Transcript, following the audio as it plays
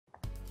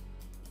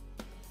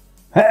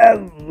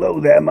Hello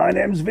there, my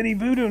name's Vinny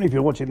Voodoo, and if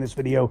you're watching this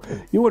video,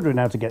 you're wondering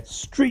how to get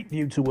Street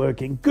View to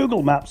work in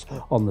Google Maps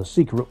on the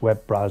secret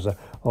web browser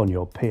on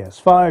your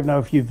PS5. Now,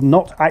 if you've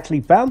not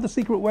actually found the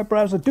secret web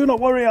browser, do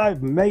not worry,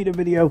 I've made a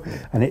video,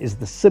 and it is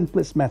the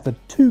simplest method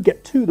to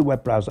get to the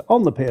web browser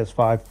on the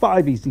PS5,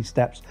 5 easy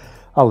steps.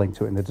 I'll link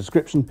to it in the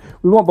description.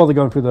 We won't bother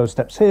going through those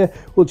steps here.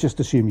 We'll just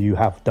assume you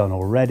have done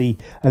already.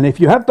 And if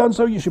you have done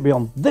so, you should be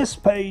on this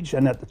page.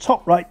 And at the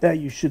top right there,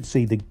 you should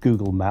see the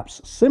Google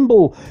Maps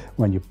symbol.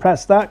 When you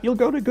press that, you'll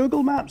go to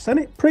Google Maps. And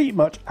it pretty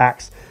much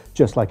acts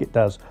just like it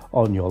does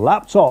on your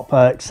laptop.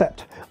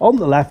 Except on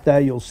the left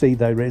there, you'll see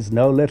there is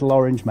no little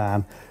orange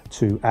man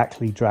to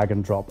actually drag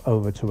and drop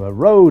over to a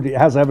road. It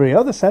has every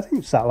other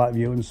setting, satellite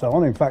view and so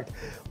on. In fact,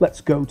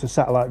 let's go to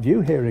satellite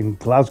view here in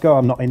Glasgow.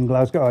 I'm not in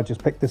Glasgow, I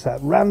just picked this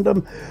at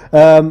random.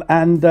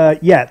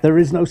 Yeah, there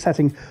is no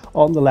setting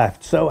on the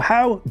left. So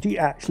how do you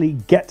actually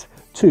get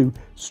to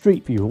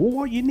Street View? Well,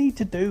 what you need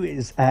to do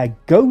is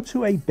go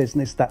to a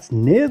business that's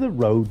near the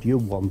road you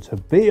want to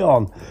be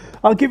on.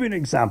 I'll give you an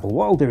example.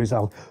 What I'll do is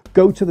I'll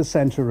go to the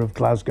center of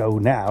Glasgow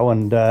now,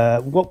 and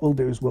what we'll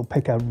do is we'll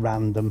pick a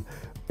random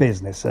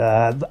business.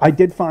 I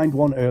did find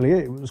one earlier.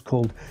 It was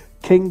called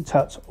King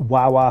Tut's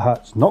Wawa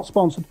Huts, not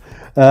sponsored.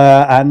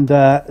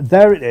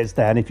 There it is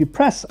there. And if you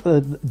press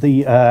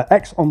the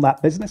X on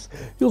that business,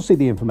 you'll see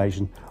the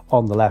information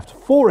on the left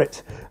for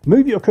it.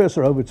 Move your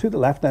cursor over to the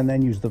left and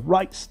then use the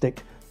right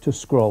stick to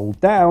scroll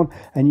down,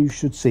 and you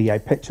should see a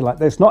picture like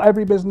this. Not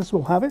every business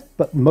will have it,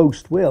 but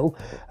most will.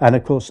 And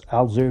of course,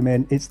 I'll zoom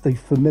in. It's the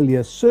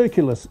familiar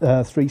circular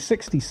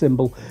 360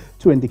 symbol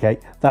to indicate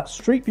that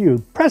Street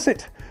View. Press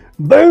it.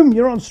 Boom,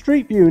 you're on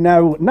Street View.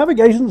 Now,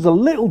 navigation's a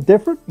little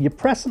different. You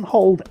press and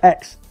hold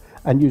X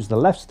and use the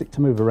left stick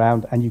to move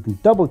around, and you can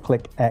double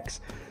click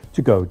X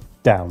to go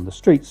down the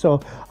street.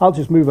 So I'll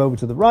just move over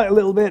to the right a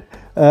little bit,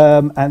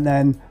 and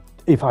then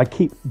if I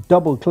keep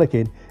double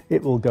clicking,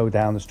 it will go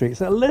down the street.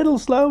 It's a little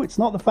slow. It's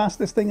not the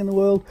fastest thing in the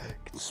world.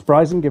 It's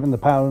surprising given the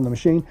power of the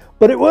machine,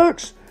 but it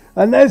works.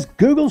 And there's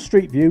Google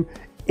Street View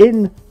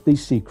in the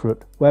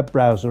secret web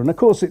browser. And of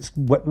course, it's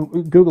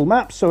Google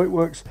Maps, so it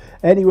works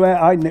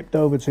anywhere. I nipped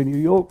over to New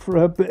York for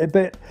a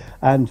bit,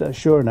 and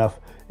sure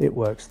enough, it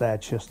works there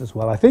just as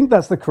well. I think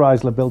that's the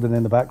Chrysler building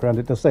in the background.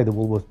 It does say the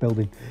Woolworth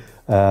building,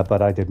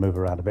 but I did move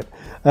around a bit.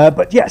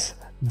 But yes,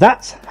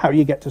 that's how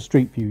you get to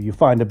Street View. You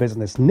find a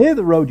business near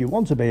the road you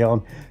want to be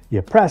on,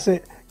 you press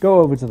it, go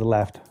over to the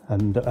left,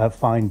 and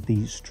find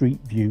the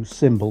Street View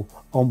symbol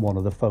on one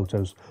of the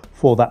photos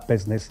for that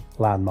business,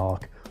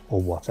 landmark,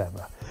 or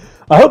whatever.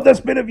 I hope that's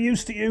been of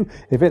use to you.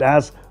 If it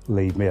has,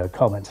 leave me a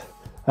comment.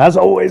 As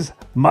always,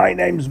 my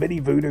name's Vinny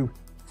Voodoo.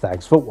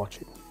 Thanks for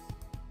watching.